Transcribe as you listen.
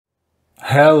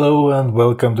Hello and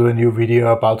welcome to a new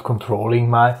video about controlling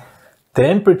my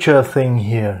temperature thing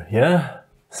here, yeah?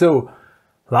 So,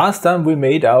 last time we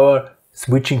made our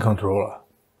switching controller.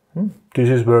 This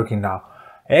is working now.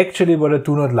 Actually, what I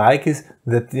do not like is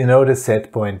that, the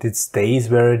set point, it stays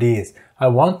where it is. I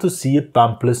want to see a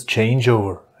bumpless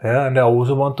changeover, yeah? And I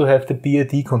also want to have the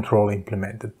PID control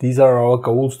implemented. These are our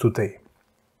goals today.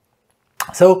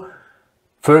 So,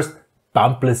 first,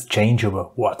 bumpless changeover.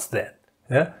 What's that?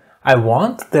 Yeah? I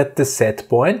want that the set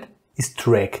point is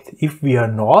tracked. If we are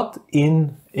not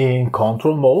in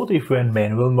control mode, if we're in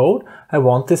manual mode, I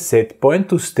want the set point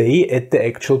to stay at the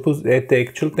actual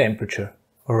temperature.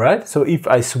 Alright, so if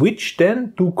I switch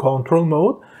then to control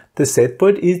mode, the set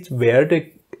point is where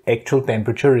the actual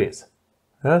temperature is.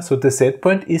 So the set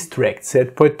point is tracked,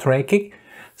 set point tracking,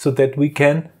 so that we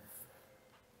can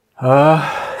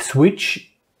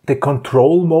switch the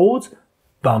control modes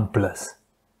bumpless.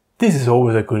 This is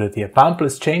always a good idea.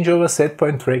 Bumpless changeover, set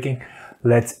point tracking.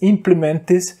 Let's implement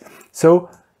this.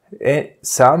 So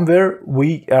somewhere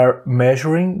we are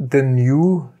measuring the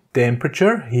new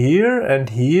temperature here and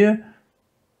here.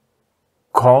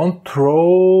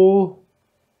 Control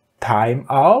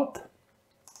timeout.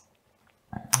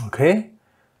 Okay.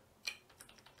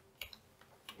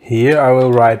 Here I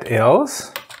will write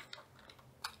else.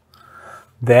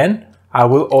 Then I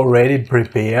will already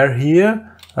prepare here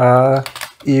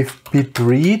if bit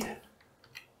read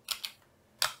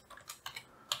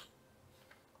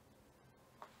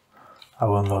I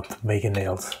will not make an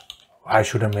else. Why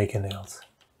should I make an else?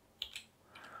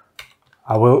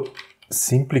 I will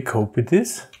simply copy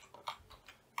this.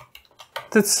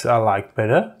 That's I like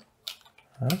better.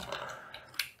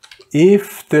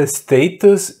 If the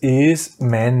status is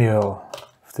manual,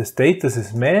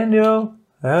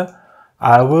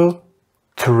 I will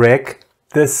track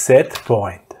the set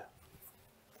point.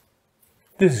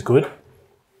 This is good.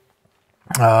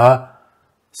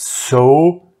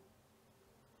 So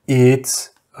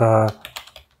it's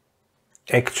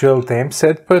actual temp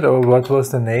set point, or what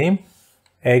was the name?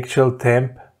 Actual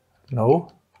temp,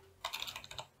 no.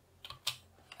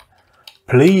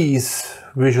 Please,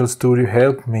 Visual Studio,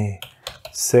 help me.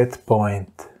 Set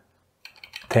point,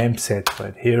 temp set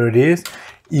point, here it is,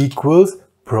 equals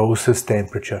process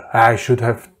temperature. I should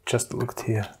have just looked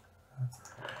here.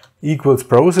 Equals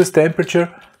process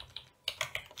temperature.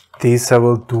 This I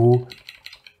will do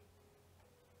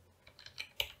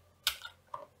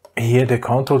here. The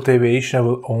control deviation I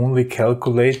will only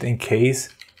calculate in case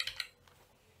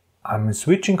I'm in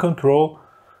switching control.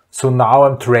 So now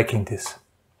I'm tracking this.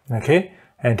 Okay,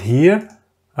 and here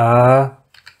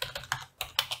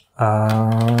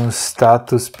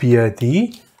status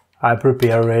PID, I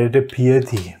prepare already the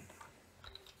PID.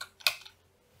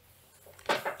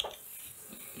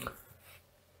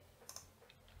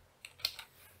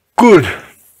 Good.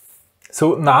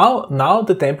 So now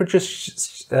the temperature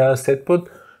set point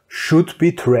should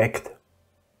be tracked.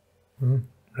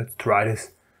 Let's try this,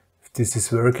 if this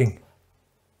is working.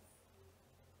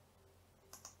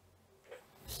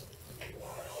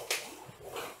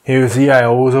 Here you see I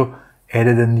also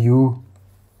added a new,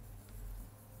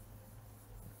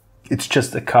 it's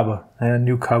just a cover, a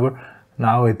new cover.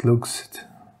 Now it looks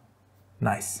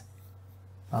nice.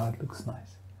 Now it looks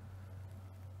nice.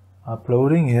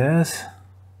 Uploading, yes.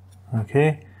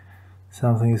 Okay,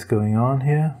 something is going on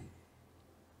here.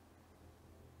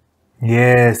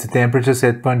 Yes, the temperature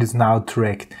set point is now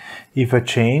tracked. If I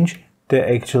change the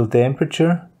actual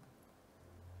temperature,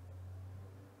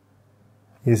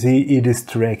 you see it is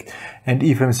tracked. And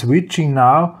if I'm switching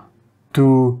now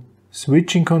to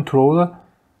switching controller,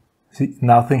 see,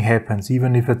 nothing happens.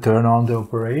 Even if I turn on the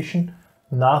operation,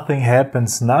 nothing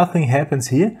happens. Nothing happens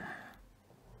here.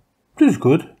 This is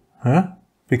good.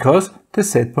 Because the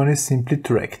set point is simply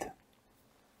tracked.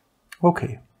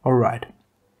 Okay, alright.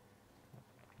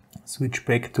 Switch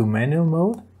back to manual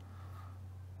mode.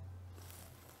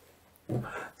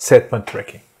 Set point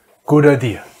tracking. Good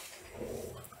idea.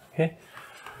 Okay.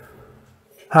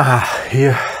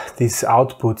 Here, these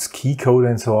outputs, key code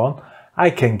and so on. I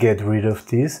can get rid of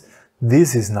this.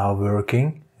 This is now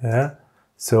working. Yeah.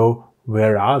 So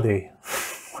where are they?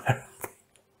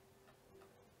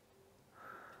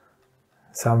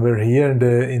 Somewhere here in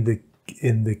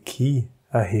the key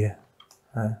here.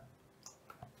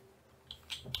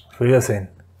 Wiedersehen.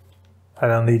 I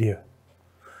don't need you.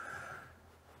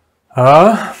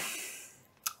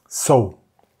 So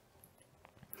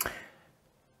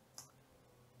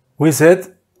we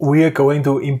said we are going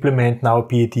to implement now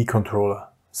PID controller.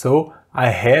 So I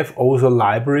have also a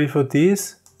library for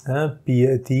this.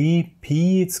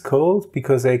 PID-P it's called,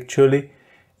 because actually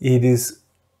it is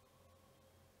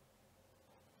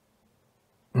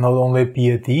not only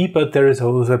PID, but there is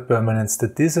also permanent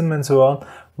statism and so on.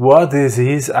 What this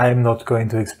is, I'm not going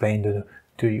to explain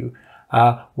to you.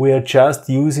 We are just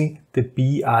using the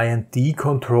PID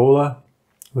controller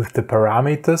with the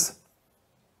parameters.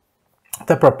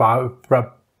 The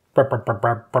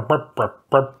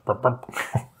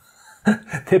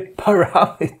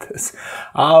parameters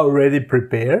are already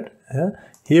prepared.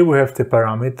 Here we have the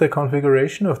parameter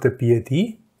configuration of the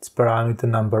PID. It's parameter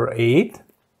number 8.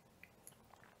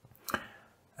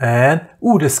 And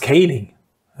the scaling.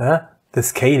 The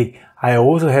scaling. I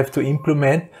also have to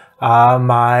implement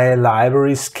my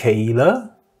library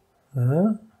scaler.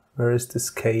 Where is the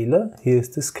scaler? Here's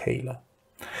the scaler.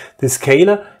 The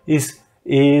scaler is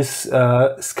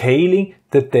scaling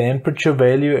the temperature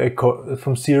value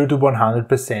from 0 to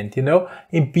 100%. You know,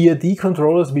 in PID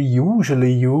controllers we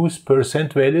usually use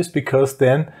percent values because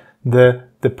then the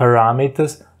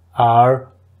parameters are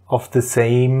of the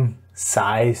same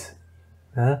size.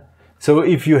 So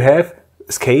if you have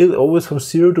scaled always from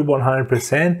 0 to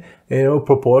 100%, you know,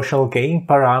 proportional gain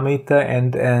parameter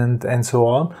and so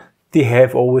on, they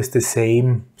have always the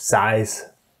same size,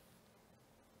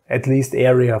 at least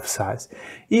area of size.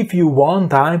 If you one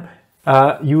time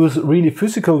use really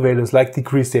physical values like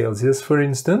degree Celsius, for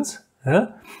instance,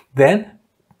 then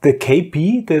the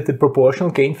Kp, the proportional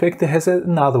gain factor, has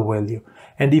another value.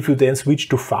 And if you then switch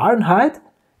to Fahrenheit,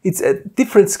 it's a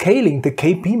different scaling. The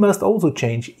Kp must also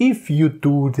change. If you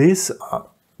do this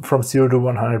from 0 to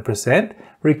 100%,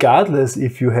 regardless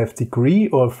if you have degree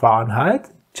or Fahrenheit,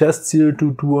 just 0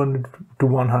 to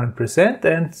 100%,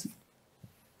 and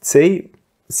say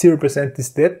 0% is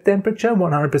that temperature,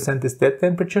 100% is that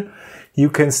temperature, you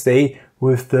can stay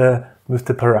with the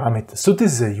parameters. So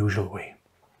this is a usual way.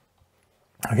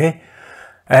 Okay,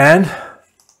 and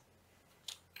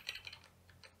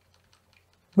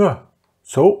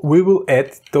so we will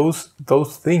add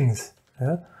those things.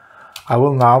 I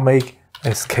will now make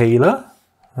a scaler,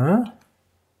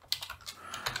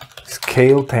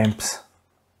 scale temps,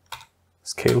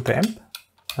 scale temp.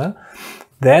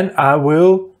 Then I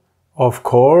will, of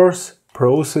course,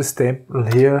 process temp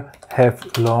here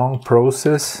have long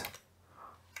process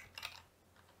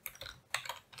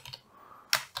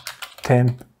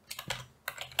temp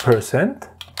 %,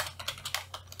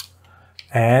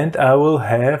 and I will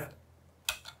have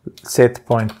set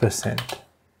point %.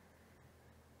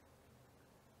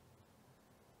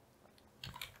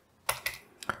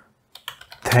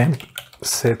 Temp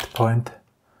set point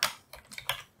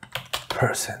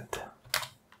 %.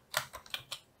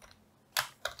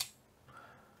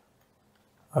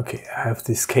 Okay, I have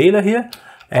the scaler here,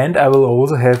 and I will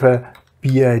also have a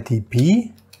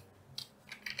PIDP.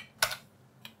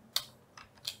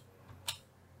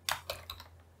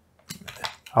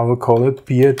 I will call it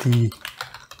PID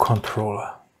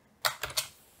controller.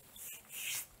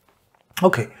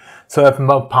 Okay, so I have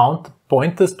now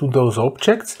pointers to those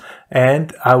objects,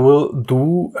 and I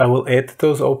will add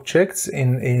those objects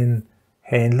in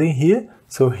handling here.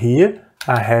 So here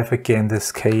I have again the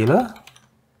scaler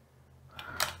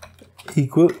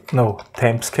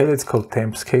temp scaler, it's called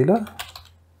temp scaler.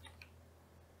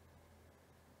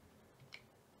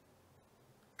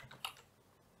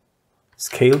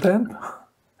 Scale temp.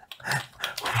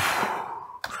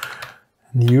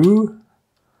 New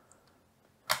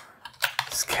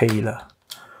scaler.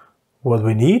 What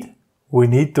we need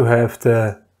to have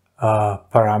the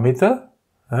parameter,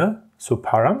 so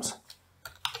params,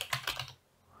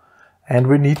 and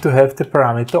we need to have the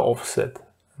parameter offset.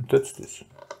 That's this.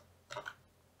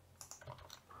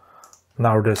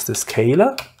 Now there's the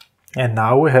scaler, and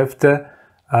now we have the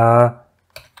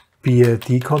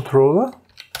PID controller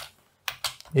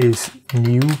is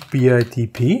new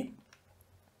PIDP,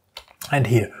 and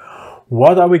here,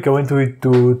 what are we going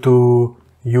to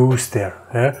use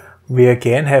there? We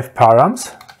again have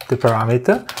params, the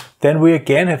parameter, then we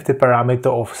again have the parameter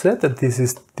offset, and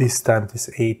this time this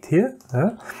 8 here.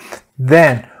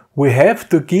 Then we have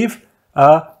to give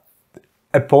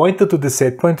a pointer to the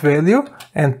set point value,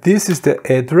 and this is the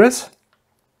address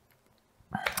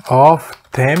of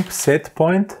temp set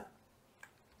point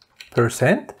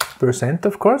 %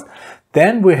 of course.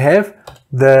 Then we have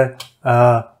the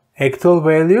actual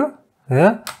value,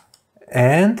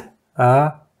 and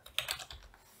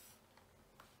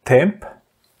temp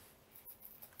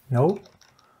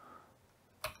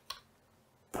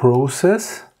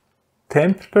process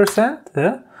temp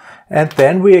 %, and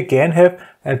then we again have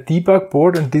a debug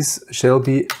board, and this shall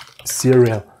be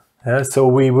serial. So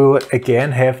we will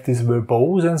again have this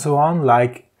verbose and so on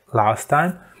like last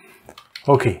time.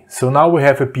 Okay, so now we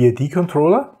have a PID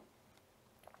controller,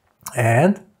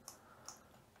 and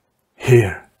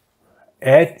here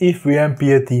if we are in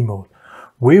PID mode,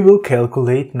 we will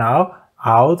calculate now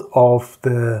out of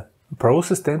the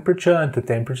process temperature and the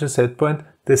temperature set point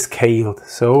the scaled.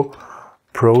 So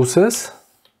process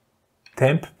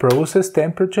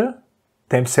temperature,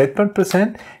 temp set point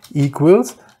percent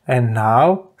equals, and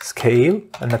now scale,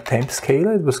 and a temp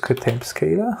scaler, it was temp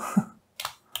scaler,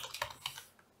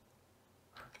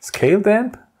 scale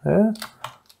temp,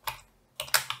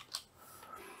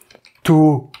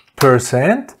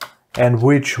 2%, and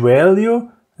which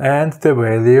value, and the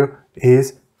value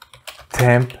is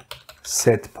temp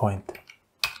set point.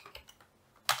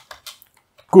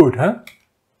 Good, huh?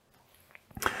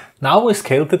 Now we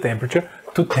scale the temperature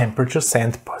to temperature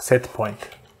set point.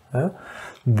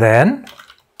 Then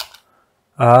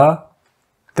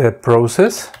the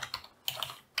process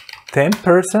temp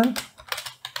percent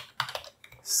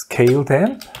scale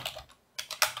temp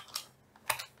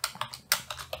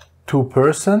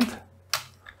 2%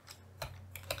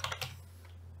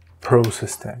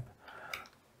 process temp.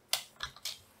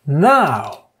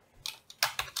 Now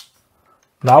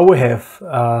we have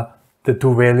the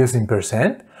two values in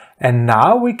percent, and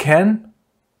now we can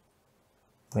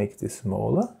make this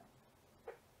smaller.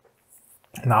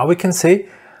 Now we can say,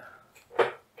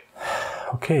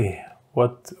 okay,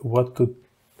 what to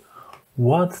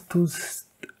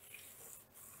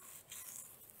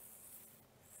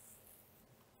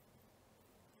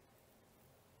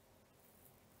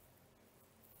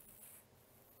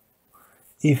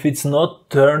if it's not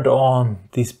turned on,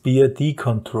 this PID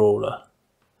controller,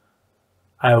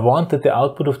 I want that the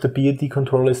output of the PID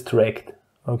controller is tracked.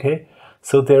 Okay,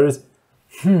 so there is,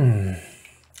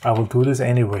 I will do this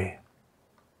anyway.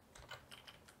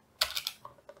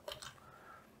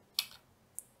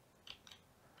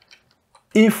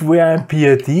 If we are in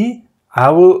PID, I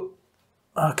will,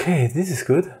 okay, this is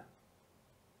good.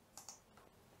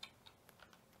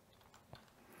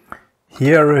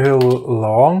 Here we have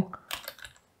long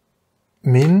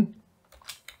min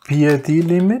PID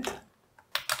limit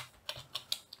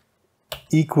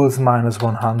equals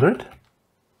 -100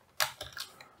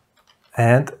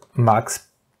 and max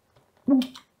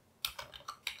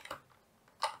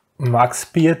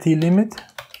PID limit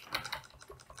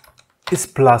is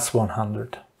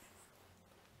 +100.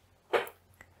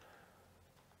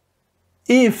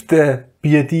 If the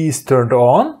PID is turned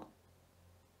on,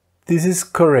 this is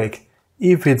correct.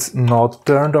 If it's not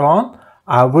turned on,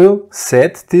 I will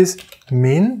set this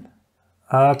min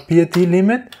PID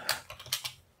limit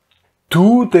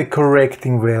to the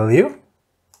correcting value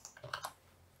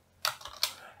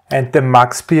and the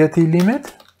max PID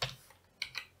limit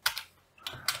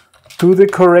to the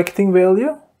correcting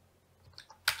value.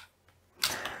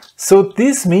 So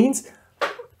this means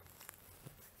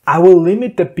I will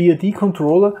limit the PID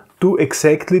controller to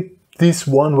exactly this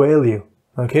one value.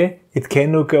 Okay, it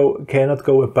cannot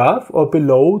go above or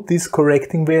below this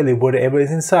correcting value, whatever is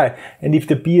inside. And if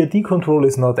the PID controller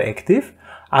is not active,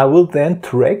 I will then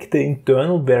track the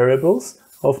internal variables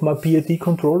of my PID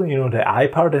controller, you know, the I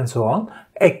part and so on,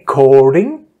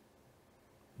 according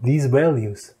these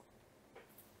values.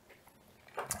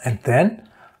 And then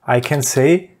I can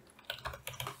say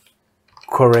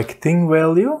correcting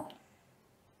value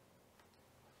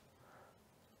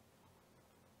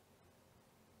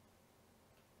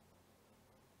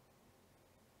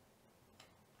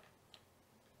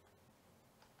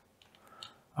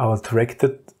I will track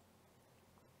that.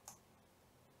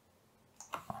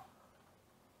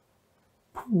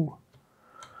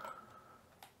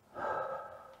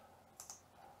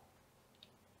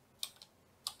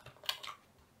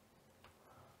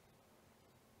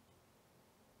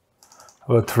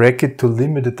 I will track it to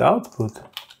limited output.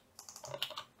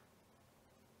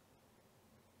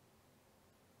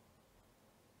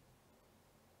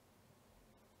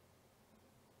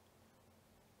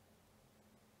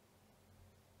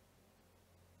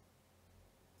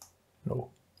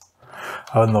 No,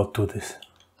 I will not do this.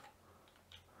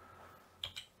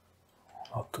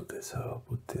 Not do this. I will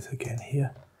put this again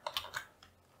here.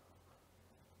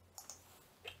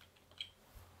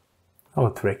 I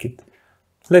will track it.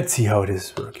 Let's see how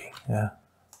this is working. Yeah,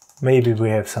 maybe we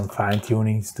have some fine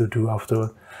tunings to do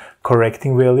afterward.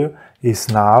 Correcting value is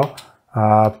now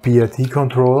PID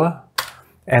controller,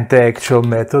 and the actual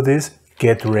method is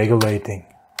get regulating.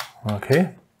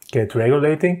 Okay, get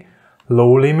regulating.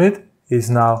 Low limit is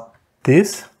now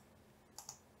this.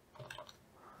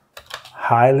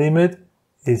 High limit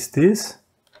is this.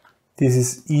 This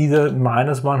is either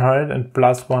 -100 and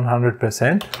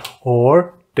 +100%,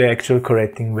 or the actual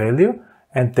correcting value,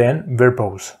 and then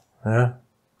verbose. Yeah.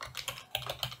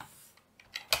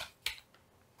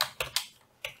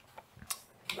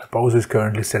 Both is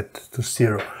currently set to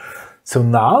 0. So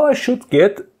now I should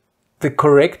get the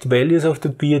correct values of the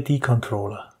PID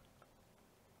controller.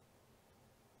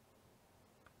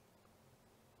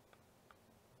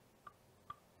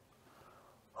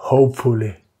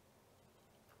 Hopefully.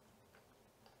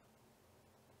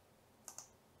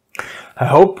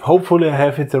 Hopefully I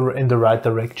have it in the right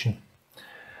direction.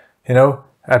 You know,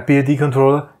 a PID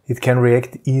controller, it can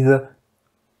react either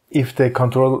if the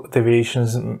control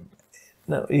deviations,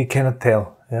 no, you cannot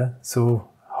tell. Yeah, so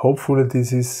hopefully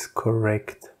this is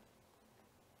correct.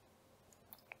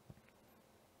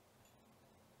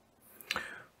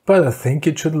 But I think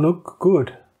it should look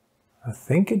good. I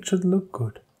think it should look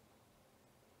good.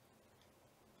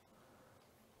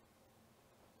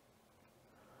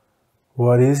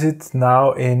 What is it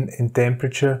now in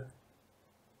temperature?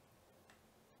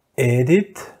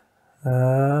 Edit,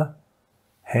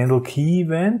 handle key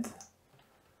event.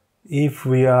 If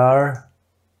we are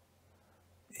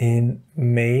in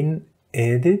main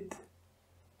edit,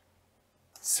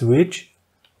 switch,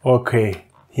 okay,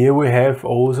 here we have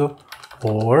also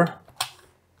or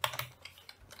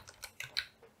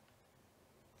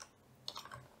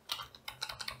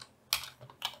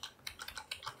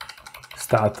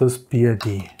status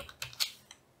PID.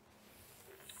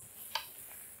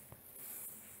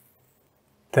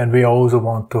 Then we also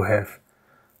want to have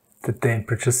the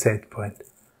temperature set point.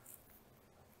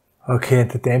 Okay,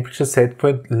 and the temperature set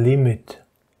point limit.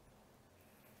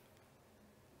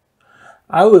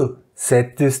 I will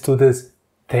set this to this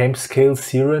temp scale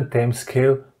 0 and temp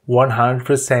scale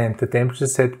 100%, the temperature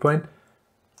set point.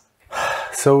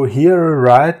 So here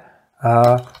I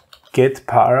write get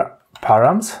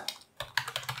params,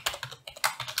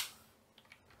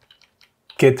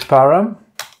 get param,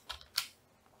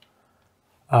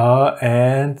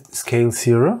 and scale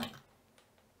 0.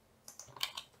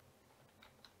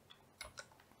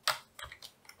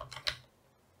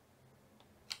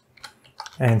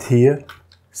 And here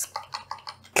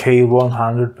scale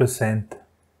 100%.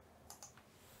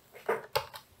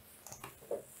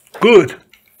 Good.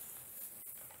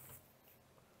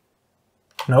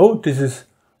 No, this is,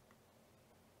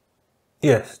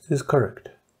 yes, this is correct.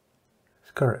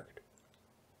 It's correct.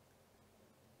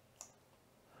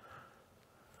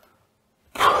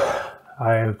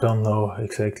 I don't know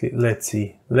exactly. Let's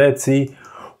see. Let's see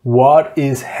what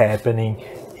is happening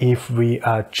if we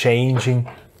are changing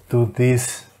to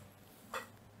this.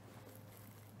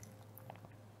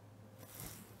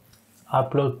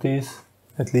 Upload this.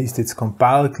 At least it's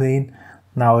compiled clean.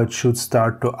 Now it should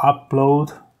start to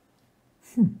upload.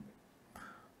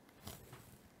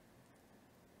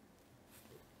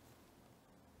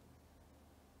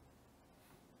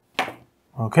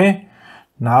 Okay.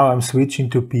 Now I'm switching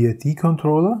to PID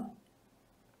controller.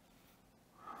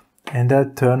 And I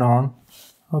turn on.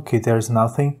 Okay, there's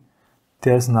nothing.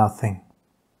 There's nothing.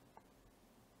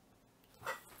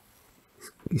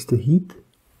 Is the heat?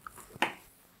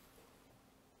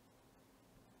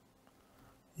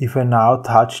 If I now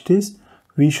touch this,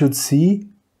 we should see,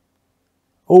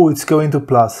 oh, it's going to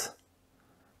plus.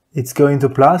 It's going to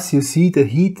plus. You see the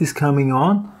heat is coming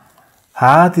on.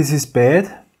 This is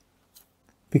bad.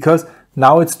 Because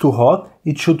now it's too hot.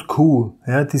 It should cool.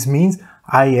 Yeah, this means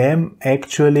I am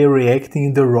actually reacting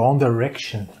in the wrong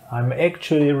direction. I'm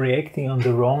actually reacting in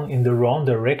the wrong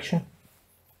direction.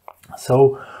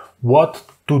 So what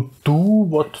to do?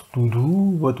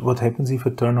 What happens if I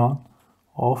turn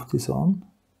off this on?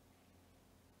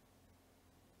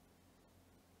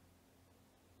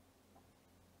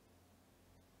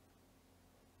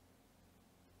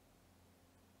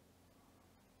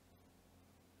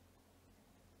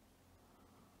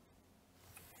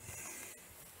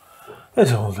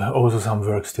 There's also some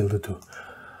work still to do.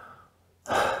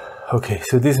 Okay,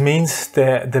 so this means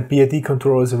the PID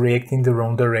controller is reacting in the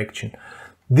wrong direction.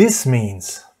 This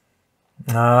means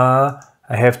I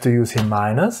have to use here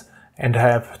minus and I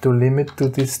have to limit to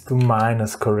this to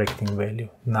minus correcting value.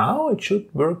 Now it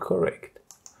should work correct.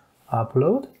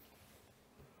 Upload.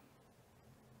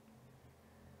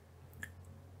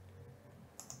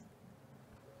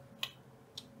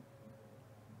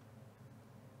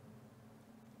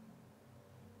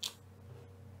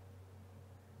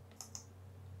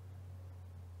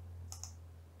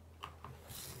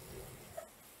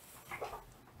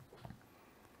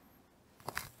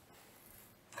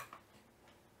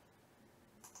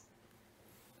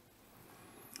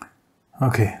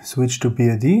 Okay, switch to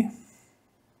PID.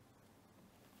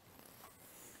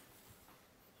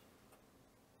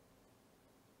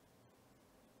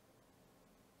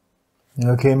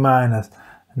 Okay, minus.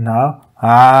 Now,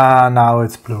 now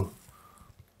it's blue.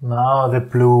 Now the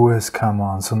blue has come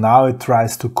on, so now it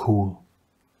tries to cool.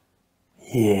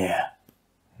 Yeah,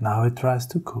 now it tries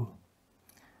to cool.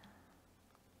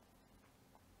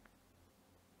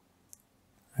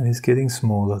 And it's getting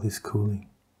smaller, this cooling.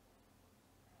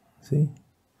 See?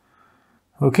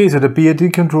 Okay, so the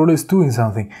PID controller is doing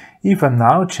something. If I'm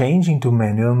now changing to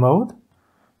manual mode,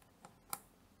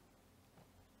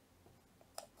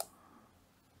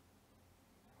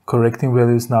 correcting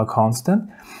value is now constant.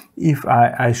 If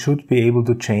I should be able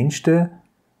to change it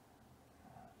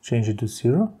to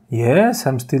 0. Yes,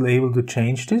 I'm still able to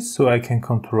change this, so I can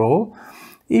control.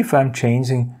 If I'm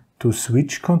changing to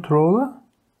switch controller,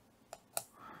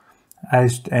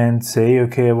 and say,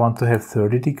 okay, I want to have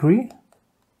 30 degree.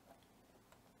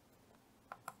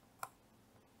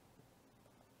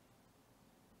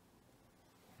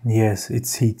 Yes,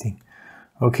 it's heating.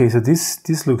 Okay, so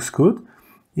this looks good.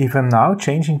 If I'm now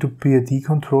changing to PID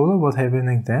controller, what's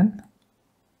happening then?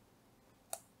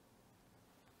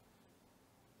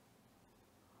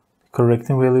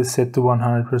 Correcting value is set to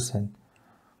 100%.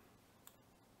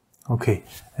 Okay,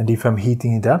 and if I'm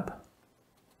heating it up,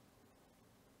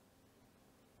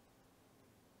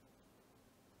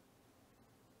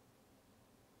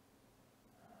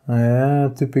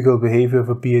 typical behavior of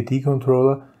a PID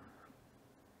controller,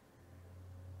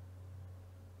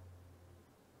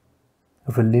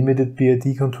 of a limited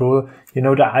PID controller. You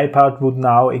know, the I part would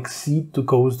now exceed to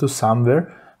goes to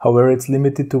somewhere. However, it's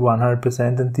limited to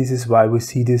 100%, and this is why we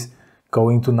see this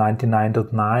going to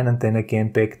 99.9 and then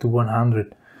again back to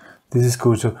 100. This is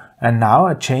good. So, and now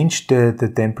I changed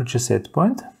the temperature set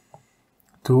point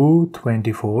to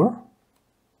 24.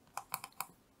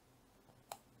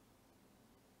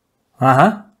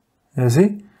 You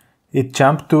see, it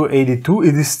jumped to 82.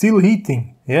 It is still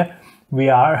heating. Yeah, we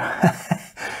are.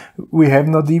 We have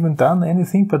not even done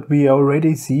anything, but we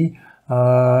already see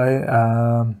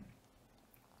wind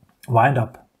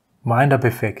up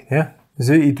effect. Yeah,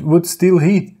 see, it would still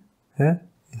heat. Yeah,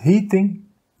 heating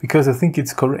because I think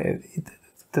it's correct.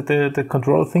 The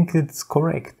controller thinks it's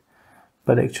correct,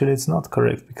 but actually it's not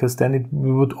correct because then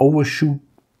we would overshoot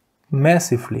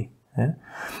massively. Yeah?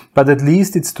 But at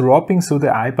least it's dropping, so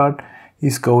the I part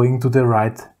is going to the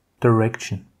right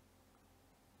direction.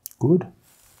 Good.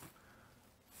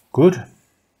 Good.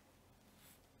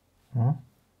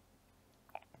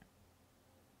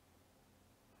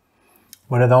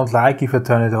 What I don't like, if I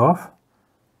turn it off,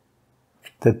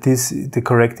 that the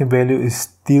correcting value is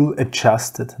still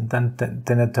adjusted, and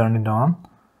then I turn it on.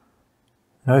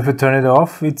 Now if I turn it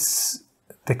off,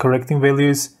 the correcting value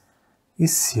is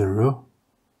 0.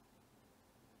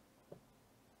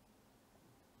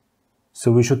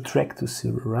 So we should track to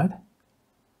 0, right?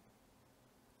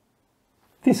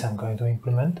 This I'm going to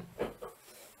implement.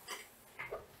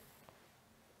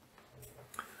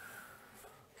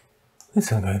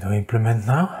 This I'm going to implement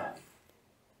now.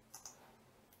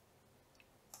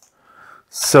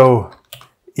 So,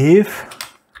 if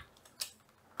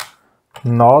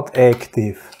not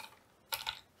active,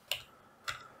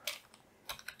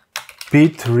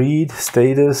 bit read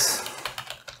status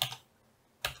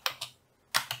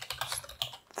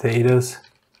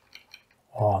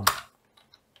on.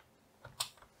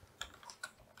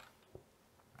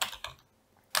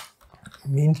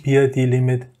 Min PID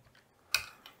limit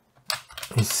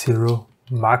is 0,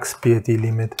 max PID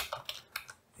limit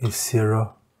is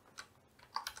 0.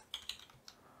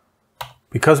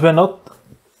 Because we're not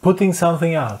putting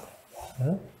something out.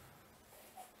 Yeah?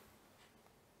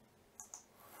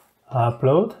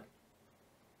 Upload.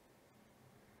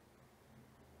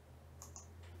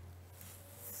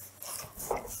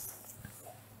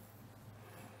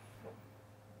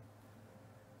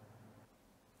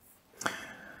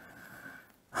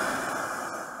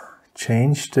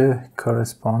 Change the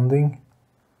corresponding.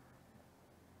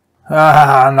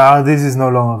 Now this is no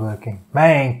longer working.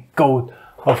 Man, God.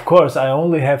 Of course, I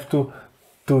only have to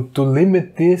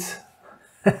limit this.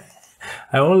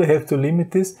 I only have to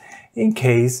limit this in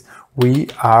case we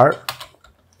are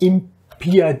in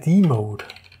PID mode.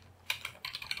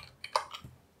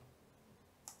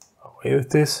 Away with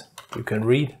this. You can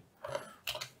read.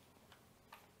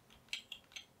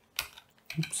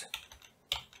 Oops.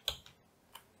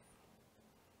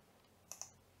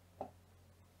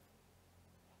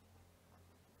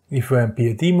 If we're in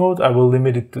PID mode, I will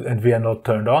limit it to, and we are not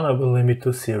turned on, I will limit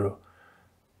to 0.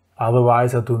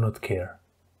 Otherwise, I do not care.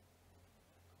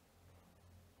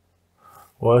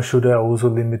 Or should I also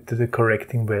limit to the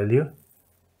correcting value?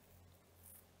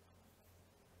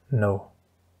 No.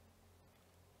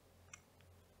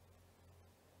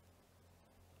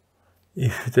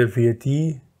 If the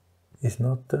PID is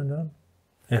not turned on?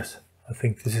 Yes, I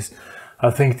think this is... I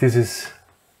think this is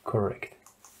correct.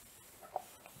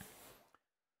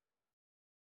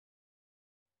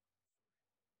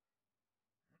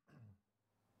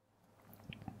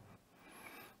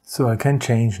 So I can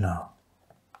change now.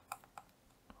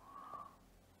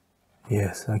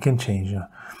 Yes, I can change now.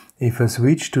 If I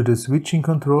switch to the switching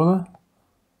controller,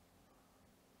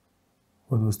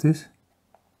 what was this?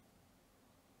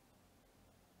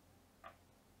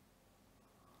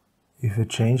 If I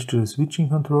change to the switching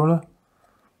controller,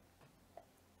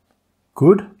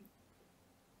 good.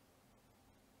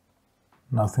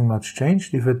 Nothing much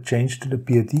changed. If I change to the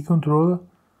PID controller,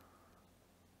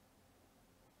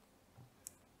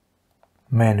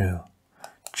 manual,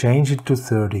 change it to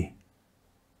 30.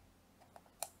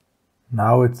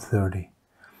 Now it's 30.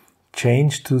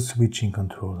 Change to switching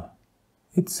controller.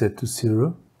 It's set to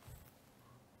 0.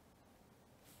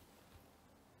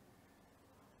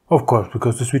 Of course,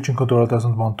 because the switching controller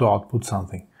doesn't want to output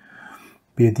something.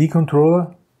 PID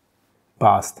controller,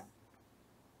 passed.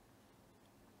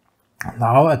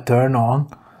 Now I turn on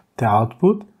the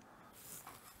output.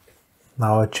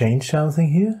 Now I change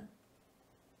something here.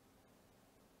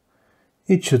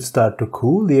 It should start to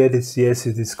cool. Yes,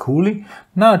 it is cooling.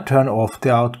 Now I turn off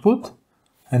the output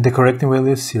and the correcting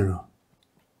value is 0.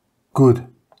 Good.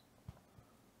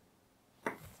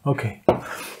 Okay.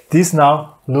 This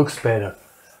now looks better.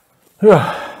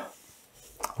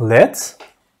 Let's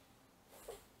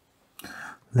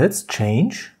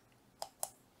change.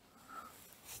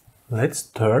 Let's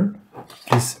turn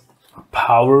this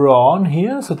power on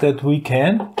here so that we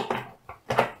can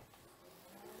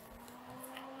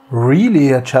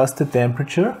really adjust the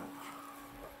temperature.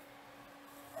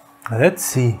 Let's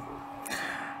see.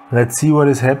 Let's see what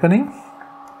is happening.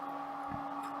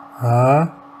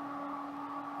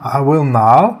 I will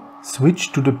now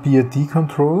switch to the PID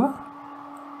controller.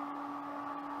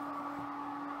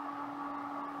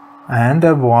 And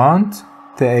I want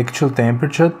the actual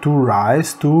temperature to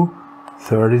rise to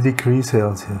 30 degrees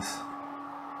Celsius.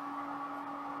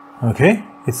 Okay,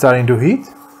 it's starting to heat.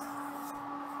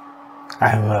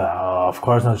 I'm of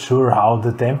course not sure how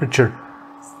the temperature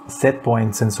set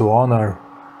points and so on are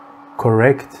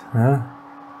correct.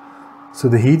 So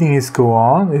the heating is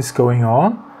going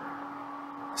on.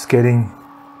 It's getting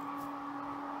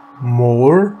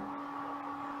more.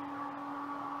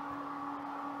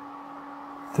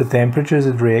 The temperature, is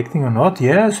it reacting or not?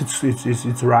 Yes,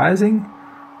 it's rising,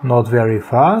 not very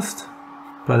fast,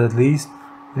 but at least,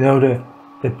 you know,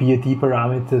 the PID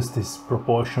parameters, this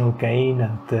proportional gain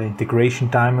and the integration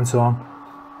time and so on,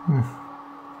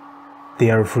 they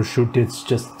are for sure, it's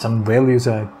just some values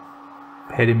I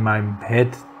had in my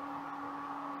head.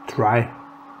 Try.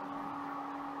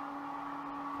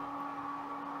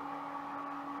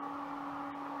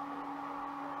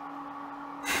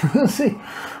 We'll see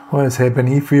what is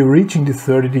happening, if we're reaching the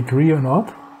 30 degree or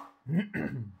not.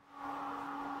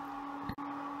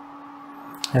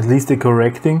 At least the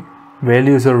correcting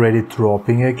value is already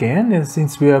dropping again, and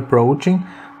since we are approaching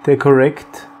the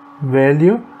correct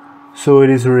value, so it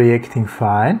is reacting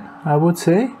fine, I would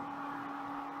say.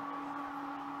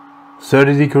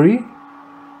 30 degree,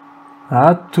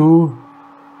 too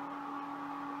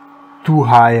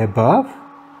high above.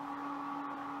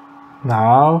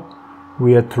 Now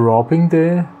we are dropping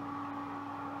the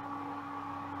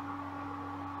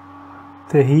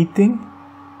heating.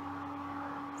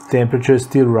 Temperature is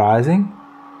still rising.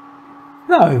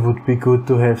 Now it would be good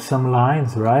to have some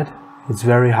lines, right? It's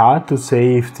very hard to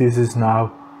say if this is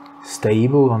now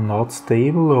stable or not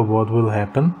stable, or what will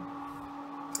happen.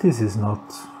 This is not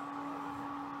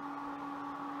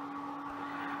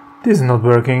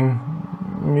working,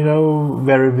 you know,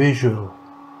 very visual.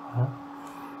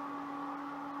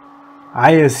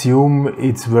 I assume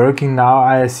it's working now.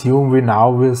 I assume we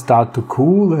now will start to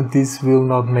cool, and this will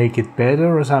not make it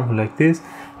better or something like this.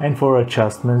 And for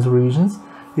adjustments reasons,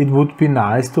 it would be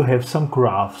nice to have some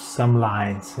graphs, some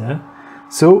lines.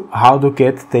 So how to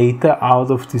get data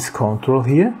out of this control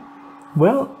here?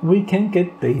 Well, we can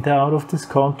get data out of this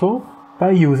control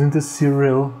by using the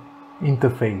serial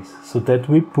interface, so that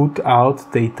we put out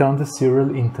data on the serial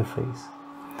interface.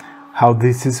 How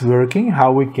this is working,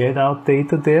 how we get out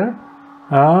data there,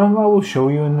 I will show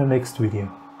you in the next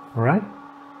video. Alright?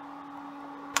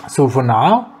 So for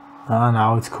now,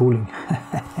 now it's cooling.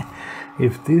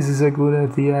 If this is a good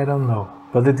idea, I don't know.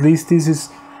 But at least it's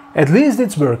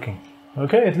working.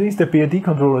 Okay, at least the PID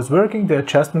controller is working. The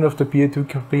adjustment of the PID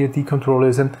controller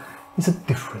is a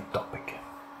different topic.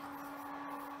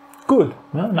 Good.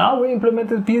 Now we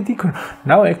implemented PID control.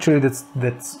 Now actually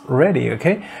that's ready,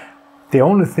 okay? The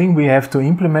only thing we have to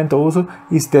implement also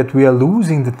is that we are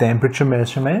losing the temperature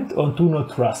measurement or do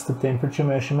not trust the temperature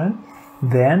measurement.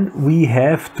 Then we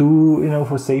have to, you know,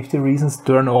 for safety reasons,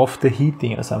 turn off the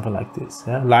heating or something like this.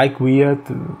 Yeah? Like we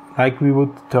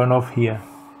would turn off here.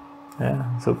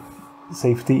 Yeah? So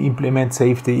safety, implement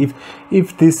safety.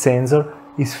 If this sensor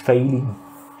is failing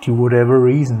to whatever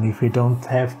reason, if we don't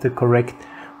have the correct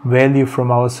value from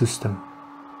our system,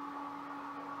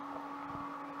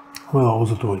 we'll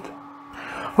also do it.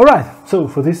 Alright, so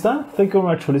for this time, thank you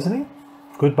very much for listening.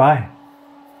 Goodbye.